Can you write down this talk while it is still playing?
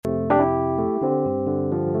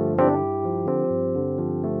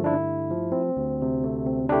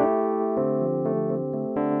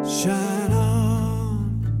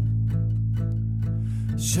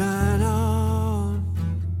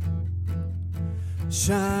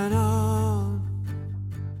Shine on,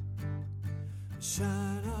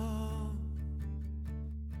 shine on.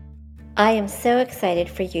 I am so excited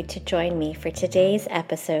for you to join me for today's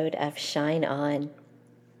episode of Shine On,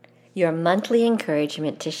 your monthly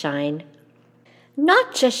encouragement to shine.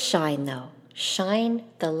 Not just shine though, shine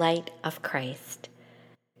the light of Christ.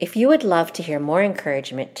 If you would love to hear more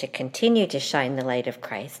encouragement to continue to shine the light of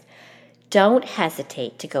Christ, don't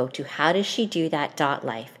hesitate to go to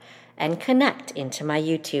howdoesshedo.life and connect into my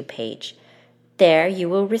YouTube page. There you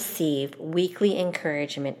will receive weekly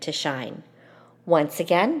encouragement to shine. Once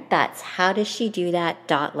again, that's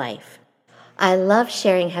howdoesshedo.life. I love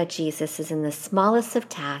sharing how Jesus is in the smallest of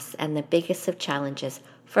tasks and the biggest of challenges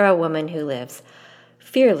for a woman who lives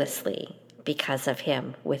fearlessly because of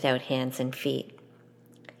him without hands and feet.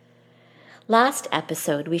 Last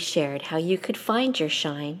episode, we shared how you could find your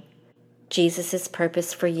shine. Jesus'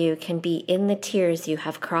 purpose for you can be in the tears you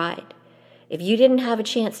have cried. If you didn't have a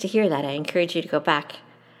chance to hear that, I encourage you to go back,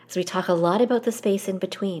 as we talk a lot about the space in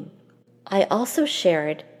between. I also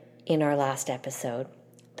shared in our last episode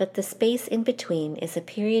that the space in between is a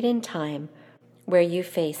period in time where you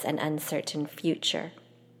face an uncertain future.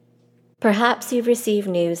 Perhaps you've received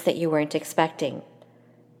news that you weren't expecting,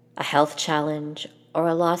 a health challenge, or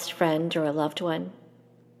a lost friend or a loved one.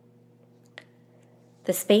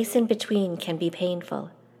 The space in between can be painful,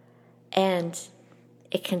 and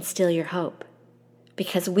it can steal your hope,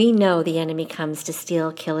 because we know the enemy comes to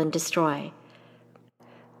steal, kill, and destroy.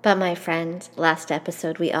 But my friend, last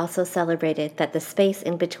episode we also celebrated that the space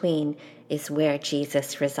in between is where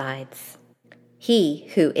Jesus resides. He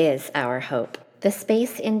who is our hope. The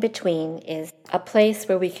space in between is a place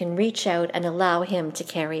where we can reach out and allow him to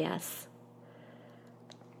carry us.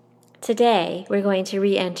 Today, we're going to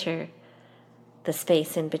re-enter the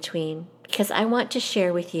space in between, because I want to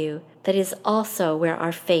share with you that is also where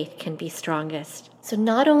our faith can be strongest. So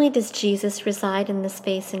not only does Jesus reside in the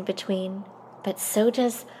space in between, but so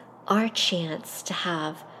does our chance to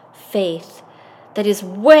have faith that is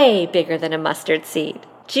way bigger than a mustard seed.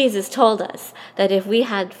 Jesus told us that if we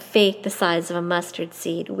had faith the size of a mustard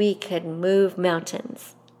seed, we could move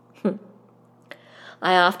mountains.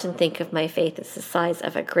 I often think of my faith as the size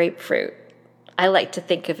of a grapefruit. I like to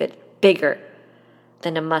think of it bigger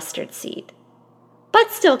than a mustard seed, but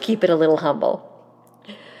still keep it a little humble.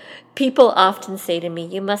 People often say to me,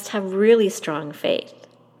 you must have really strong faith.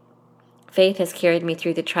 Faith has carried me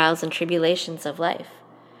through the trials and tribulations of life,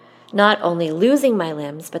 not only losing my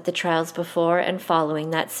limbs, but the trials before and following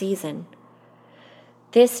that season.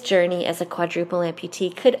 This journey as a quadruple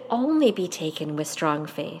amputee could only be taken with strong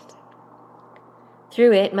faith.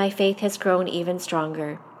 Through it, my faith has grown even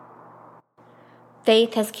stronger.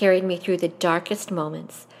 Faith has carried me through the darkest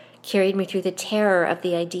moments, carried me through the terror of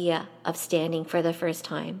the idea of standing for the first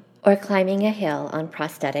time, or climbing a hill on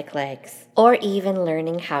prosthetic legs, or even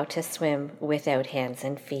learning how to swim without hands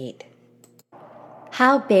and feet.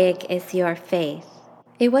 How big is your faith?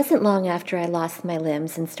 It wasn't long after I lost my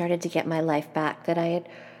limbs and started to get my life back that I had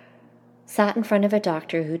sat in front of a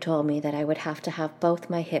doctor who told me that I would have to have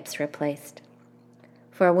both my hips replaced.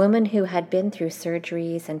 For a woman who had been through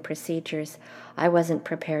surgeries and procedures, I wasn't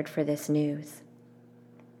prepared for this news.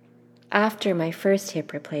 After my first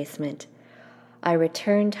hip replacement, I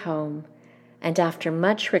returned home and after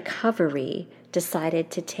much recovery,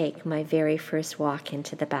 decided to take my very first walk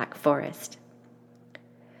into the back forest.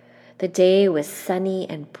 The day was sunny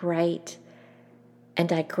and bright,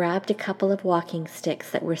 and I grabbed a couple of walking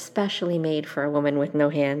sticks that were specially made for a woman with no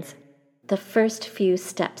hands. The first few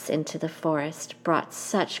steps into the forest brought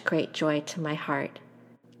such great joy to my heart.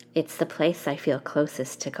 It's the place I feel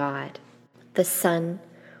closest to God. The sun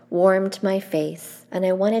warmed my face, and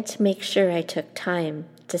I wanted to make sure I took time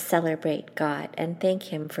to celebrate God and thank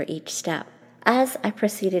him for each step. As I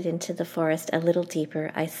proceeded into the forest a little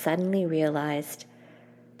deeper, I suddenly realized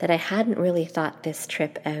that I hadn't really thought this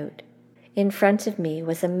trip out. In front of me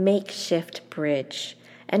was a makeshift bridge.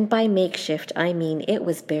 And by makeshift, I mean it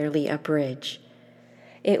was barely a bridge.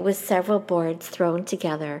 It was several boards thrown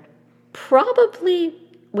together, probably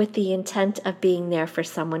with the intent of being there for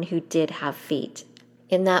someone who did have feet.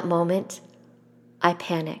 In that moment, I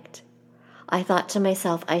panicked. I thought to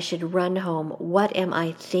myself, I should run home. What am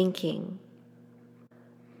I thinking?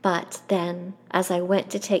 But then, as I went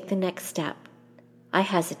to take the next step, I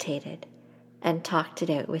hesitated and talked it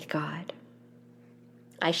out with God.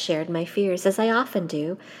 I shared my fears, as I often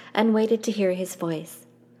do, and waited to hear his voice.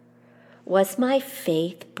 Was my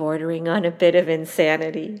faith bordering on a bit of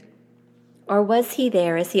insanity? Or was he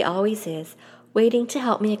there, as he always is, waiting to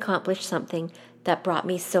help me accomplish something that brought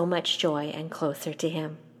me so much joy and closer to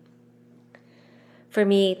him? For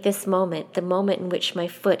me, this moment, the moment in which my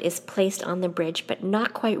foot is placed on the bridge but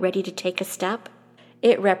not quite ready to take a step,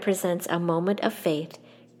 it represents a moment of faith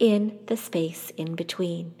in the space in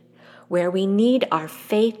between, where we need our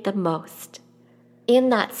faith the most. In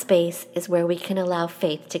that space is where we can allow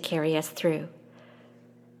faith to carry us through.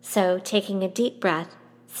 So, taking a deep breath,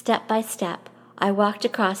 step by step, I walked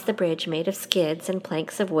across the bridge made of skids and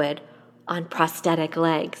planks of wood on prosthetic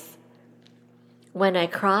legs. When I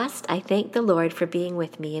crossed, I thanked the Lord for being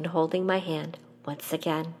with me and holding my hand once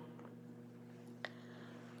again.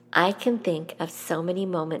 I can think of so many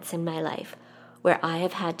moments in my life where I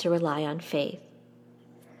have had to rely on faith.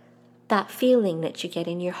 That feeling that you get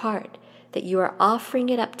in your heart that you are offering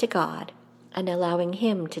it up to God and allowing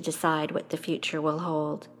Him to decide what the future will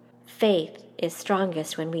hold. Faith is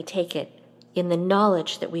strongest when we take it in the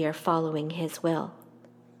knowledge that we are following His will.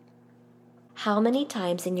 How many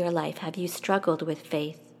times in your life have you struggled with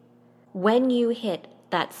faith? When you hit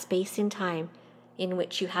that space in time in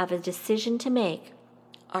which you have a decision to make,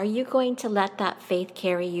 are you going to let that faith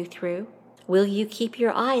carry you through? Will you keep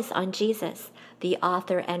your eyes on Jesus, the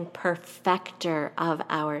author and perfecter of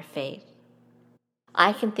our faith?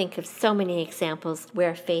 I can think of so many examples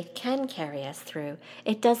where faith can carry us through.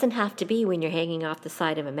 It doesn't have to be when you're hanging off the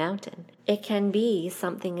side of a mountain. It can be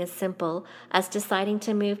something as simple as deciding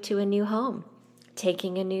to move to a new home,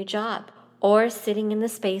 taking a new job, or sitting in the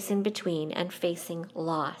space in between and facing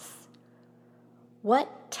loss.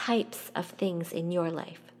 What types of things in your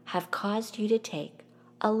life have caused you to take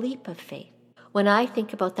a leap of faith? When I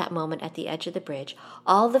think about that moment at the edge of the bridge,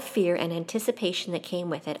 all the fear and anticipation that came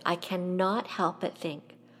with it, I cannot help but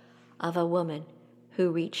think of a woman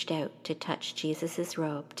who reached out to touch Jesus'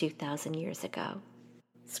 robe 2,000 years ago.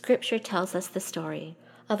 Scripture tells us the story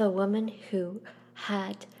of a woman who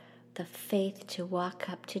had the faith to walk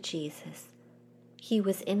up to Jesus. He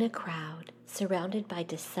was in a crowd, surrounded by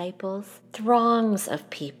disciples, throngs of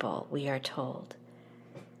people, we are told.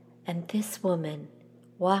 And this woman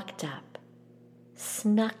walked up,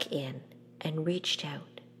 snuck in, and reached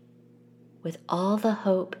out with all the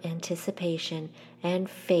hope, anticipation, and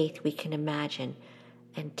faith we can imagine,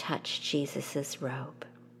 and touched Jesus' robe.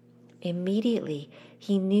 Immediately,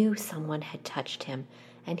 he knew someone had touched him,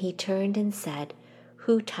 and he turned and said,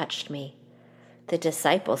 "Who touched me?" The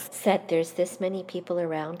disciples said, "There's this many people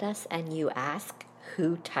around us, and you ask,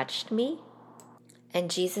 'Who touched me?'"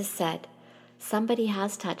 And Jesus said, "Somebody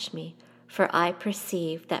has touched me, for I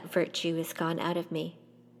perceive that virtue is gone out of me."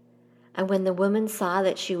 And when the woman saw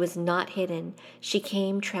that she was not hidden, she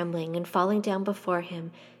came trembling, and falling down before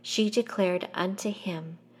him, she declared unto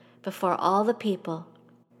him before all the people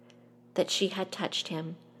that she had touched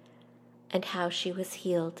him, and how she was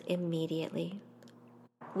healed immediately.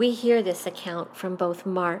 We hear this account from both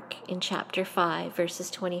Mark in chapter 5, verses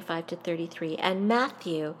 25 to 33, and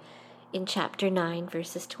Matthew in chapter 9,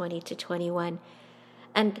 verses 20 to 21.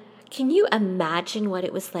 And can you imagine what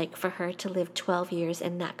it was like for her to live 12 years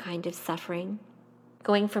in that kind of suffering?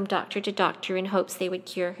 Going from doctor to doctor in hopes they would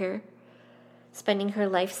cure her, spending her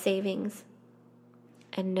life savings,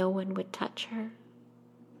 and no one would touch her.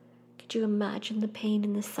 Could you imagine the pain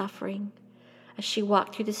and the suffering as she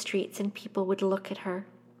walked through the streets and people would look at her?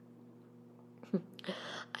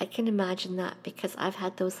 I can imagine that because I've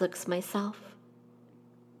had those looks myself.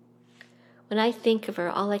 When I think of her,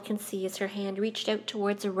 all I can see is her hand reached out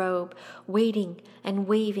towards a robe, waiting and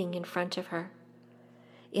waving in front of her.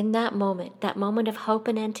 In that moment of hope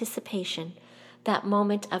and anticipation, that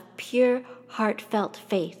moment of pure, heartfelt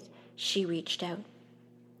faith, she reached out.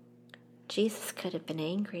 Jesus could have been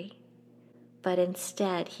angry, but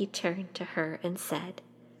instead he turned to her and said,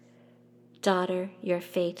 "Daughter, your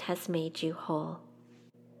faith has made you whole."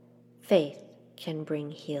 Faith can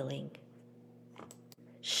bring healing.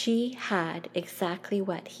 She had exactly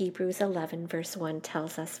what Hebrews 11 verse 1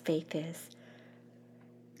 tells us faith is: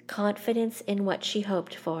 confidence in what she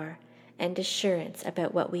hoped for and assurance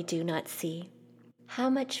about what we do not see. How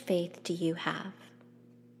much faith do you have?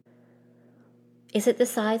 Is it the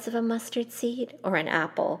size of a mustard seed, or an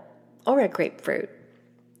apple, or a grapefruit?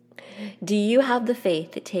 Do you have the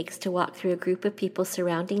faith it takes to walk through a group of people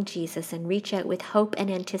surrounding Jesus and reach out with hope and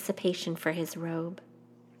anticipation for his robe?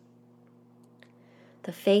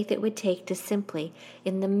 The faith it would take to simply,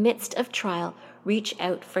 in the midst of trial, reach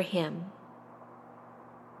out for him.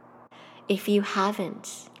 If you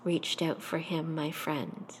haven't reached out for him, my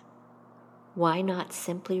friend, why not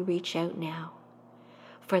simply reach out now?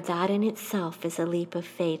 For that in itself is a leap of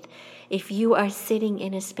faith. If you are sitting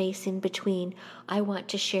in a space in between, I want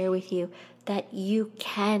to share with you that you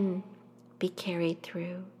can be carried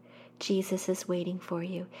through. Jesus is waiting for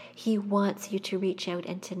you. He wants you to reach out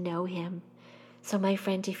and to know him. So, my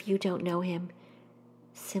friend, if you don't know him,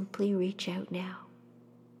 simply reach out now.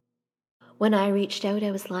 When I reached out,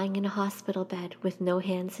 I was lying in a hospital bed with no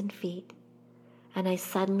hands and feet, and I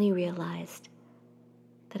suddenly realized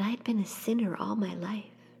that I had been a sinner all my life.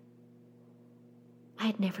 I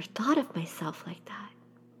had never thought of myself like that.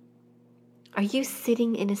 Are you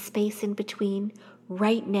sitting in a space in between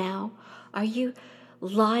right now? Are you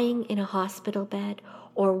lying in a hospital bed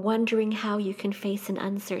or wondering how you can face an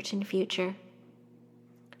uncertain future?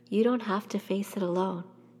 You don't have to face it alone.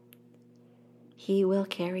 He will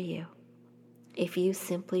carry you if you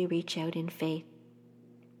simply reach out in faith.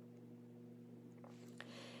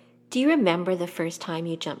 Do you remember the first time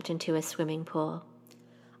you jumped into a swimming pool?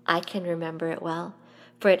 I can remember it well,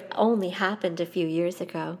 for it only happened a few years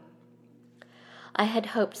ago. I had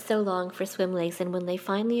hoped so long for swim legs, and when they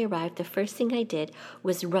finally arrived, the first thing I did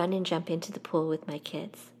was run and jump into the pool with my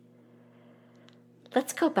kids.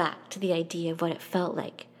 Let's go back to the idea of what it felt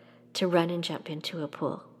like to run and jump into a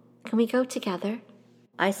pool. Can we go together?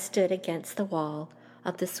 I stood against the wall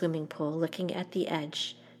of the swimming pool, looking at the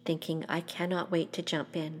edge, thinking, I cannot wait to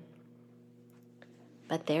jump in.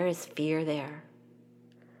 But there is fear there.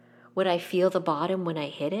 Would I feel the bottom when I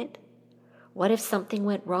hit it? What if something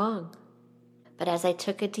went wrong? But as I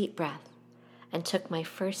took a deep breath and took my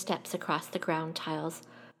first steps across the ground tiles,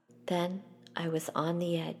 then I was on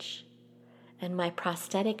the edge, and my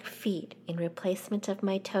prosthetic feet, in replacement of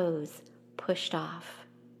my toes, pushed off.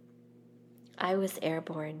 I was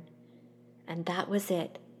airborne, and that was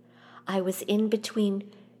it. I was in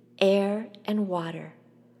between air and water.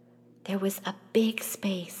 There was a big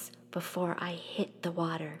space before I hit the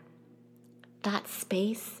water. That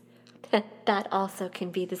space, that also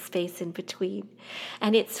can be the space in between.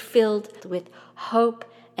 And it's filled with hope,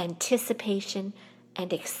 anticipation,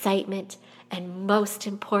 and excitement, and most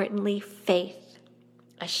importantly, faith,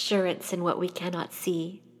 assurance in what we cannot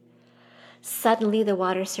see. Suddenly the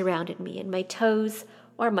water surrounded me, and my toes,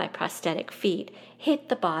 or my prosthetic feet, hit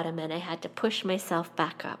the bottom, and I had to push myself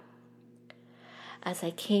back up. As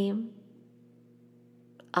I came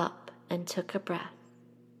up and took a breath,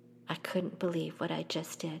 I couldn't believe what I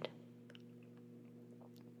just did.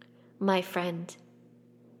 My friend,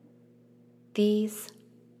 these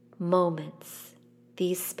moments,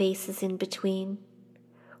 these spaces in between,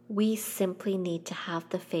 we simply need to have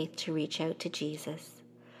the faith to reach out to Jesus,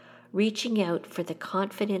 reaching out for the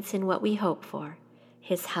confidence in what we hope for,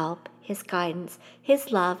 His help, His guidance,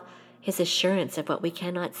 His love, His assurance of what we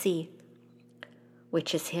cannot see,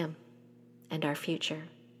 which is Him and our future.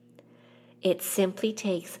 It simply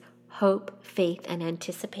takes hope, faith, and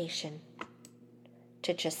anticipation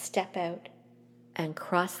to just step out and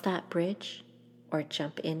cross that bridge or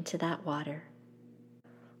jump into that water.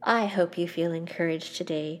 I hope you feel encouraged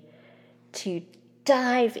today to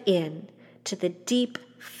dive in to the deep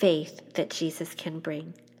faith that Jesus can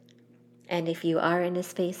bring. And if you are in a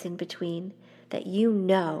space in between, that you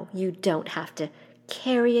know you don't have to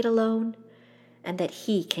carry it alone, and that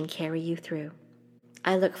He can carry you through.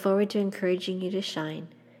 I look forward to encouraging you to shine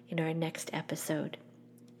in our next episode.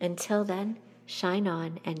 Until then, shine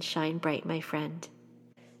on and shine bright, my friend.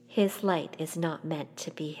 His light is not meant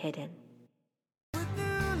to be hidden.